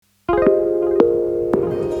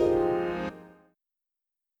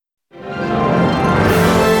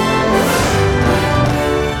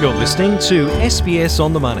listening to SBS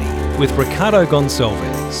On The Money with Ricardo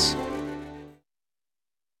Gonçalves.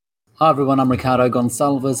 Hi everyone, I'm Ricardo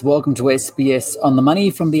Gonçalves. Welcome to SBS On The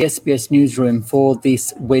Money from the SBS Newsroom for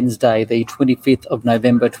this Wednesday, the 25th of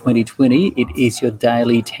November 2020. It is your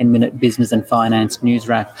daily 10-minute business and finance news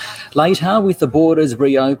wrap. Later, with the borders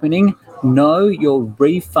reopening, know your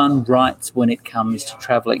refund rights when it comes to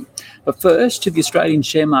travelling. But first, to the Australian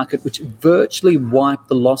share market, which virtually wiped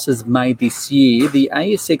the losses made this year. The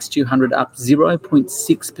ASX 200 up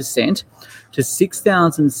 0.6% to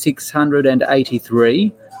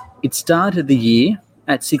 6,683. It started the year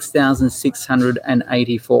at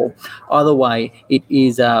 6,684. Either way, it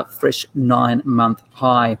is a fresh 9-month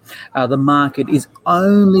high. The market is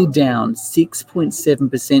only down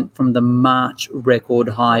 6.7% from the March record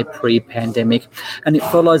high pre-pandemic, and it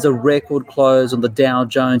follows a record close on the Dow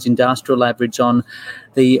Jones Industrial Average on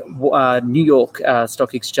the New York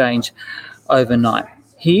Stock Exchange overnight.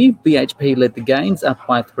 Here, BHP led the gains, up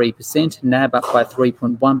by 3%, NAB up by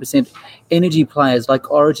 3.1%. Energy players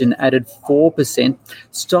like Origin added 4%.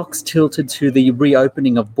 Stocks tilted to the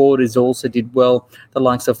reopening of borders also did well, the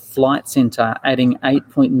likes of Flight Centre adding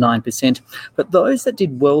 8.9%. But those that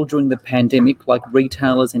did well during the pandemic, like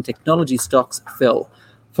retailers and technology stocks, fell.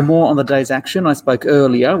 For more on the day's action, I spoke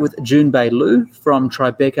earlier with Junbei Liu from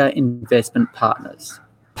Tribeca Investment Partners.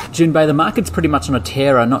 Junbei, the market's pretty much on a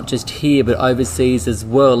tear, not just here but overseas as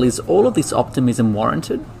well. Is all of this optimism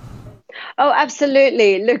warranted? Oh,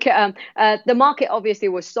 absolutely. Look, the market obviously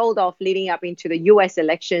was sold off leading up into the US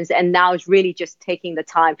elections, and now it's really just taking the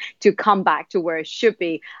time to come back to where it should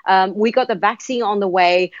be. We got the vaccine on the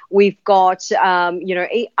way. We've got,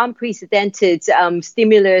 unprecedented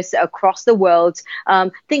stimulus across the world.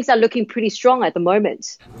 Things are looking pretty strong at the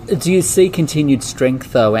moment. Do you see continued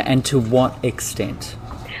strength, though, and to what extent?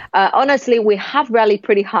 Honestly, we have rallied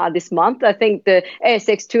pretty hard this month. I think the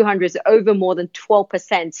ASX 200 is over more than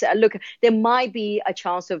 12%. Look, there might be a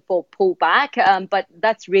chance for pullback, but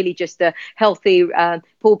that's really just a healthy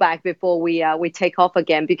pullback before we take off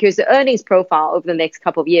again, because the earnings profile over the next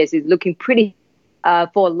couple of years is looking pretty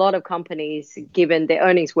for a lot of companies, given their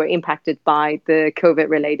earnings were impacted by the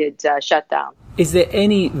COVID-related shutdown. Is there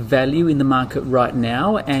any value in the market right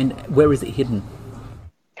now, and where is it hidden?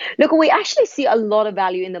 Look, we actually see a lot of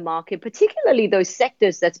value in the market, particularly those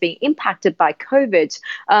sectors that's being impacted by COVID.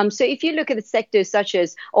 So if you look at the sectors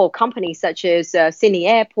or companies such as Sydney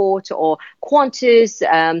Airport or Qantas,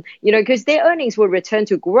 because their earnings will return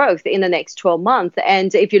to growth in the next 12 months.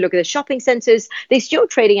 And if you look at the shopping centres, they're still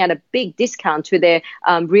trading at a big discount to their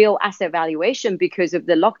real asset valuation because of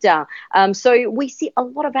the lockdown. So we see a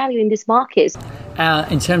lot of value in this market.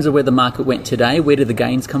 In terms of where the market went today, where did the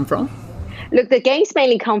gains come from? Look, the gains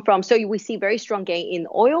mainly come from, so we see very strong gain in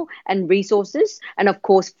oil and resources, and of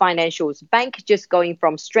course financials. Bank just going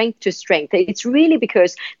from strength to strength. It's really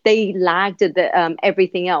because they lagged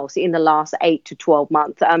everything else in the last 8 to 12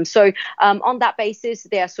 months. So on that basis,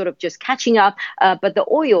 they are sort of just catching up. But the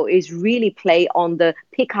oil is really play on the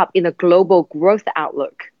pickup in the global growth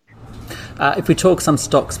outlook. If we talk some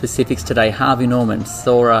stock specifics today, Harvey Norman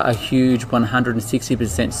saw a huge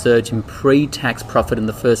 160% surge in pre-tax profit in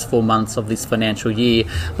the first 4 months of this financial year.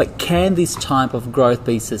 But can this type of growth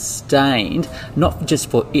be sustained, not just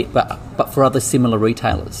for it, but for other similar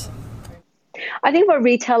retailers? I think for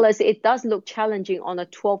retailers, it does look challenging on a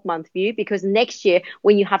 12-month view, because next year,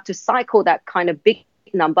 when you have to cycle that kind of big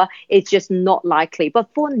number, it's just not likely. But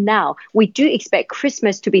for now, we do expect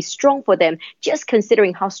Christmas to be strong for them, just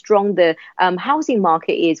considering how strong the housing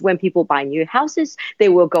market is. When people buy new houses, they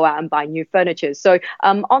will go out and buy new furniture. So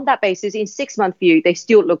on that basis, in 6-month view, they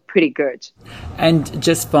still look pretty good. And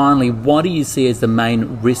just finally, what do you see as the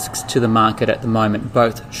main risks to the market at the moment,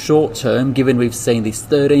 both short term, given we've seen this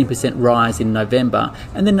 13% rise in November,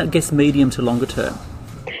 and then I guess medium to longer term?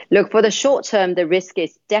 Look, for the short term, the risk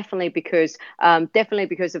is definitely because of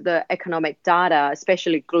the economic data,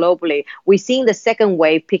 especially globally. We're seeing the second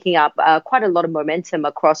wave picking up quite a lot of momentum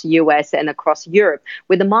across US and across Europe,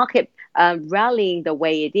 with the market rallying the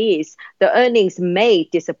way it is. The earnings may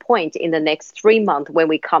disappoint in the next 3 months when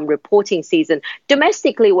we come reporting season.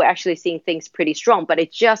 Domestically, we're actually seeing things pretty strong, but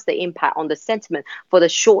it's just the impact on the sentiment for the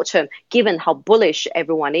short term, given how bullish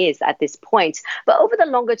everyone is at this point. But over the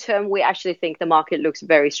longer term, we actually think the market looks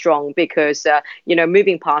very strong because,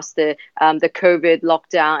 moving past the COVID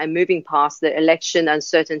lockdown and moving past the election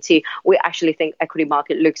uncertainty, we actually think equity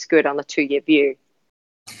market looks good on the 2-year view.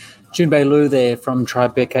 Junbei Liu there from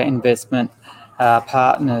Tribeca Investment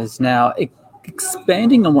Partners. Now,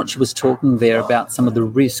 Expanding on what she was talking there about some of the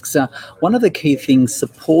risks, one of the key things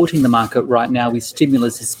supporting the market right now is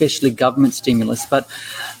stimulus, especially government stimulus. But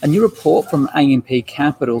a new report from AMP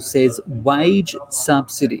Capital says wage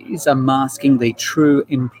subsidies are masking the true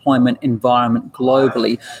employment environment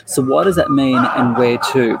globally. So what does that mean and where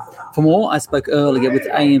to? For more, I spoke earlier with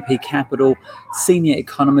AMP Capital senior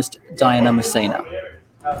economist Diana Messina.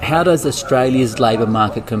 How does Australia's labour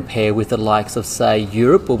market compare with the likes of, say,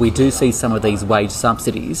 Europe, where we do see some of these wage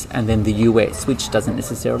subsidies, and then the US, which doesn't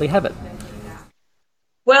necessarily have it?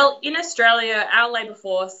 Well, in Australia, our labour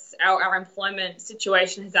force, our employment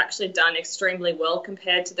situation has actually done extremely well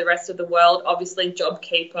compared to the rest of the world. Obviously,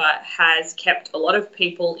 JobKeeper has kept a lot of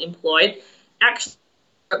people employed. Actually,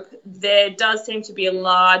 there does seem to be a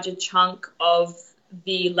larger chunk of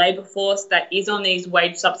the labour force that is on these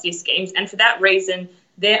wage subsidy schemes, and for that reason,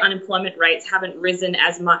 their unemployment rates haven't risen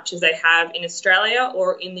as much as they have in Australia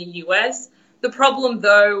or in the US. The problem,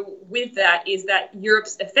 though, with that is that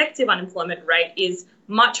Europe's effective unemployment rate is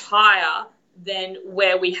much higher than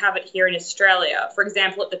where we have it here in Australia. For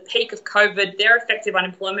example, at the peak of COVID, their effective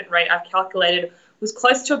unemployment rate, I've calculated, was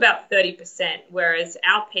close to about 30%, whereas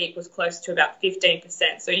our peak was close to about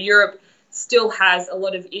 15%. So Europe still has a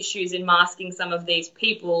lot of issues in masking some of these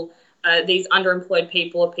people, these underemployed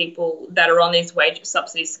people or people that are on these wage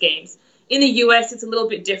subsidy schemes. In the US, it's a little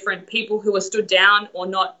bit different. People who are stood down or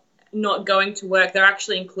not going to work, they're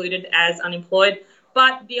actually included as unemployed.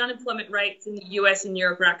 But the unemployment rates in the US and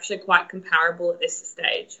Europe are actually quite comparable at this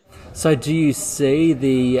stage. So do you see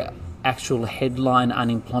the actual headline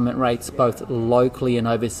unemployment rates both locally and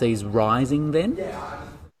overseas rising then?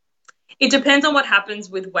 It depends on what happens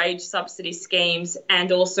with wage subsidy schemes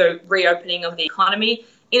and also reopening of the economy.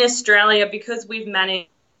 In Australia, because we've managed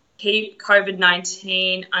to keep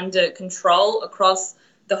COVID-19 under control across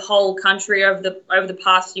the whole country over the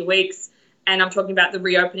past few weeks, and I'm talking about the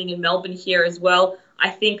reopening in Melbourne here as well, I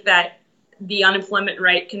think that the unemployment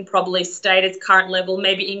rate can probably stay at its current level,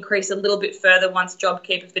 maybe increase a little bit further once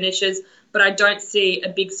JobKeeper finishes, but I don't see a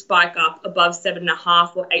big spike up above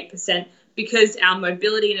 7.5% or 8% because our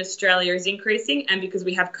mobility in Australia is increasing and because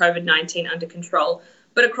we have COVID-19 under control.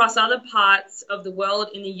 But across other parts of the world,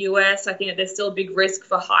 in the US, I think that there's still a big risk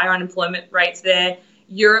for higher unemployment rates there.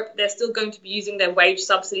 Europe, they're still going to be using their wage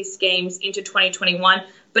subsidy schemes into 2021,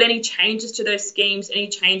 but any changes to those schemes, any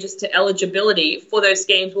changes to eligibility for those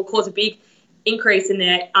schemes will cause a big increase in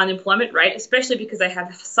their unemployment rate, especially because they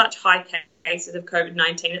have such high cases of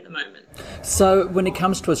COVID-19 at the moment. So when it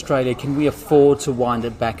comes to Australia, can we afford to wind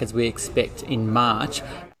it back as we expect in March?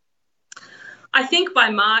 I think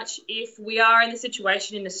by March, if we are in the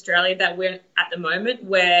situation in Australia that we're at the moment,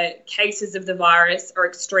 where cases of the virus are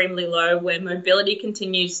extremely low, where mobility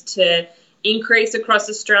continues to increase across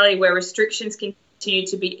Australia, where restrictions continue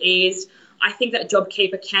to be eased, I think that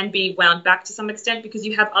JobKeeper can be wound back to some extent because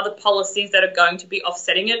you have other policies that are going to be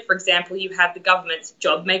offsetting it. For example, you have the government's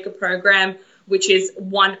JobMaker program, which is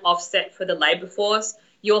one offset for the labour force.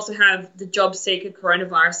 You also have the JobSeeker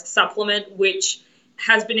coronavirus supplement, which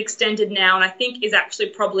has been extended now and I think is actually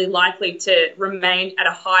probably likely to remain at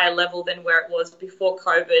a higher level than where it was before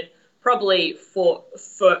COVID, probably for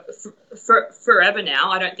forever now.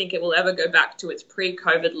 I don't think it will ever go back to its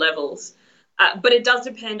pre-COVID levels. But it does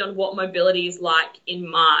depend on what mobility is like in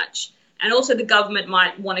March. And also the government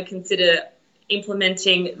might want to consider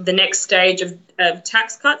implementing the next stage of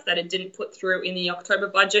tax cuts that it didn't put through in the October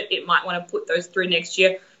budget. It might want to put those through next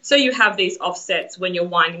year. So you have these offsets when you're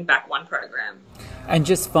winding back one program. And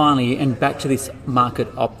just finally, and back to this market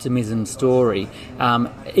optimism story,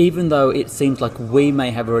 even though it seems like we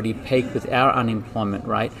may have already peaked with our unemployment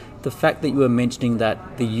rate, the fact that you were mentioning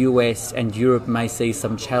that the US and Europe may see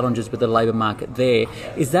some challenges with the labour market there,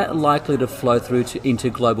 is that likely to flow through into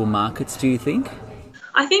global markets, do you think?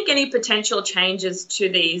 I think any potential changes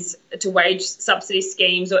to wage subsidy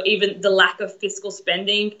schemes or even the lack of fiscal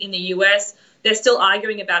spending in the US, they're still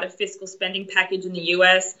arguing about a fiscal spending package in the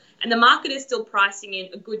US, and the market is still pricing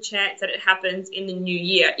in a good chance that it happens in the new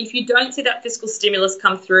year. If you don't see that fiscal stimulus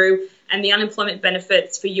come through and the unemployment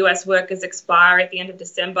benefits for US workers expire at the end of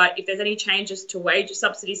December, if there's any changes to wage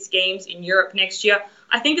subsidy schemes in Europe next year,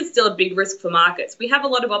 I think it's still a big risk for markets. We have a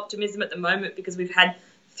lot of optimism at the moment because we've had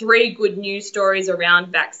 3 good news stories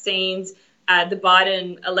around vaccines. The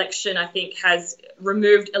Biden election, I think, has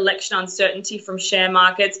removed election uncertainty from share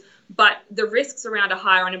markets. But the risks around a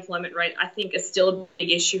higher unemployment rate, I think, are still a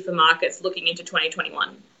big issue for markets looking into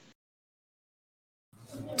 2021.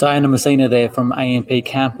 Diana Messina there from AMP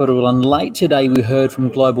Capital. And late today we heard from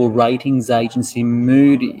global ratings agency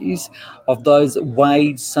Moody's of those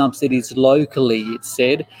wage subsidies locally. It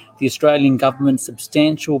said the Australian government's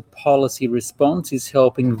substantial policy response is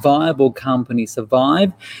helping viable companies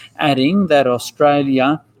survive, adding that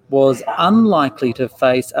Australia was unlikely to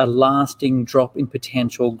face a lasting drop in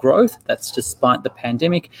potential growth. That's despite the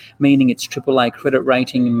pandemic, meaning its AAA credit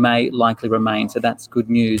rating may likely remain. So that's good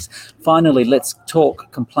news. Finally, let's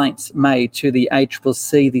talk complaints made to the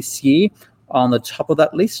ACCC this year. On the top of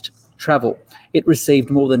that list, travel. It received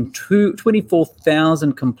more than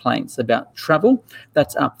 24,000 complaints about travel.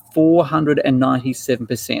 That's up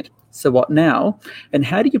 497%. So what now? And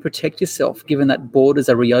how do you protect yourself given that borders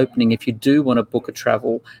are reopening if you do want to book a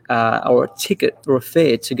travel or a ticket or a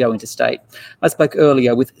fare to go interstate? I spoke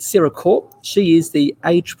earlier with Sarah Corp. She is the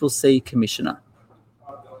ACCC Commissioner.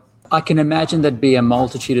 I can imagine there'd be a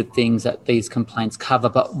multitude of things that these complaints cover,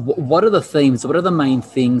 but what are the themes? What are the main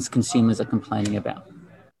things consumers are complaining about?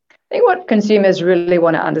 I think what consumers really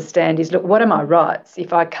want to understand is, look, what are my rights?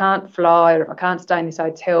 If I can't fly or if I can't stay in this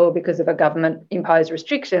hotel because of a government-imposed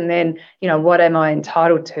restriction, then, what am I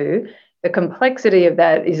entitled to? The complexity of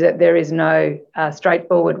that is that there is no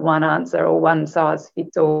straightforward one answer or one size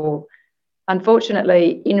fits all.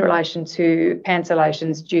 Unfortunately, in relation to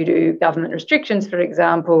cancellations due to government restrictions, for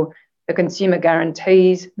example, the consumer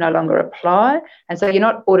guarantees no longer apply. And so you're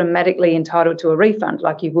not automatically entitled to a refund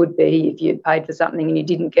like you would be if you paid for something and you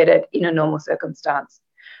didn't get it in a normal circumstance.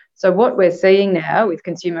 So what we're seeing now with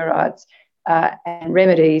consumer rights and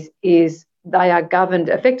remedies is they are governed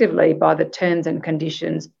effectively by the terms and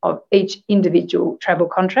conditions of each individual travel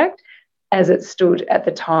contract as it stood at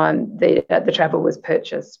the time the travel was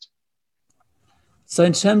purchased. So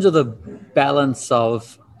in terms of the balance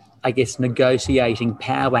of, negotiating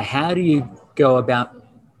power, how do you go about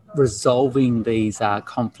resolving these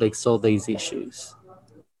conflicts or these issues?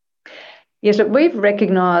 Yes, look, we've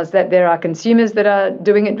recognised that there are consumers that are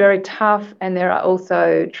doing it very tough, and there are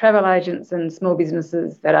also travel agents and small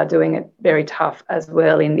businesses that are doing it very tough as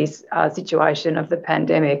well in this situation of the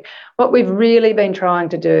pandemic. What we've really been trying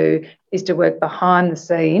to do is to work behind the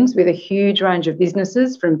scenes with a huge range of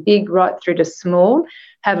businesses, from big right through to small,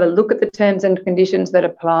 have a look at the terms and conditions that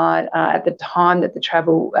applied at the time that the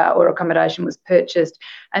travel or accommodation was purchased,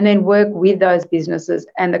 and then work with those businesses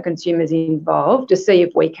and the consumers involved to see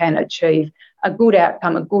if we can achieve a good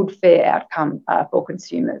outcome, a good, fair outcome for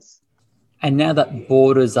consumers. And now that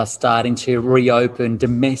borders are starting to reopen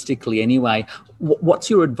domestically anyway, what's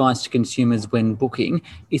your advice to consumers when booking,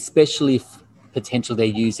 especially if potentially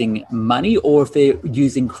they're using money or if they're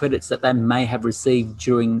using credits that they may have received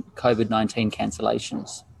during COVID-19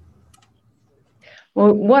 cancellations?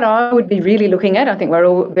 Well, what I would be really looking at, I think we're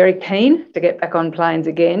all very keen to get back on planes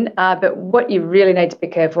again, but what you really need to be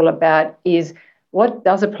careful about is what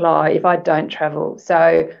does apply if I don't travel.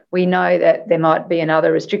 So we know that there might be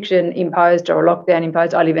another restriction imposed or a lockdown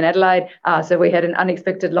imposed. I live in Adelaide, so we had an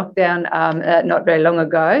unexpected lockdown not very long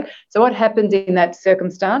ago. So what happens in that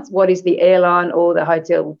circumstance? What is the airline or the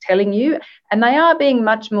hotel telling you? And they are being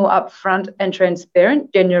much more upfront and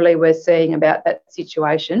transparent. Generally, we're seeing about that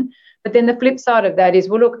situation. But then the flip side of that is,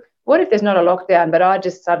 well, look, what if there's not a lockdown, but I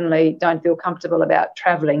just suddenly don't feel comfortable about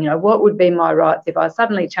travelling? What would be my rights if I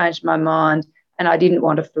suddenly changed my mind and I didn't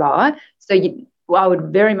want to fly? So I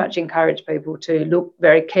would very much encourage people to look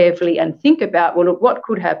very carefully and think about, well, look, what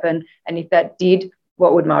could happen? And if that did,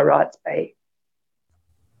 what would my rights be?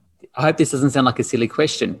 I hope this doesn't sound like a silly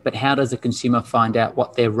question, but how does a consumer find out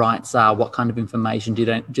what their rights are? What kind of information do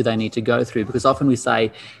they need to go through? Because often we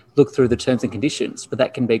say, look through the terms and conditions, but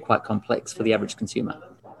that can be quite complex for the average consumer.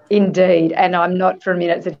 Indeed, and I'm not for a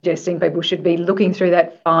minute suggesting people should be looking through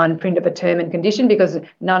that fine print of a term and condition, because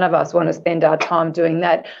none of us want to spend our time doing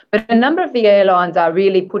that. But a number of the airlines are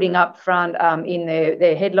really putting up front in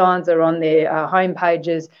their headlines or on their home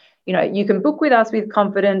pages, you can book with us with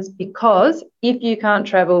confidence because if you can't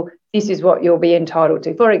travel, this is what you'll be entitled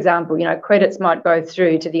to. For example, credits might go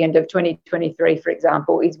through to the end of 2023, for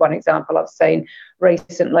example, is one example I've seen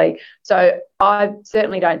recently. So I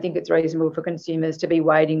certainly don't think it's reasonable for consumers to be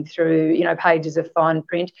wading through, pages of fine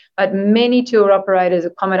print. But many tour operators,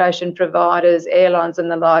 accommodation providers, airlines and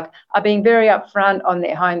the like are being very upfront on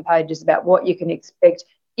their home pages about what you can expect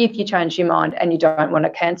if you change your mind and you don't want to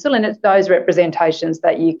cancel. And it's those representations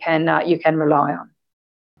that you can rely on.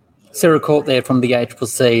 Sarah Corp there from the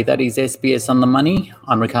ACCC. That is SBS on the Money.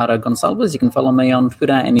 I'm Ricardo Gonçalves. You can follow me on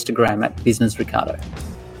Twitter and Instagram at Business Ricardo.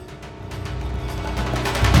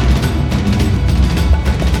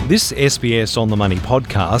 This SBS on the Money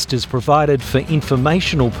podcast is provided for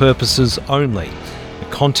informational purposes only. The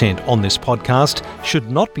content on this podcast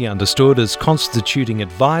should not be understood as constituting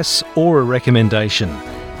advice or a recommendation.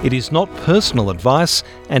 It is not personal advice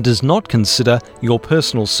and does not consider your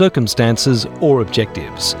personal circumstances or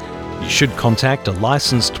objectives. You should contact a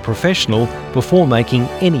licensed professional before making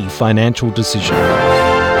any financial decision.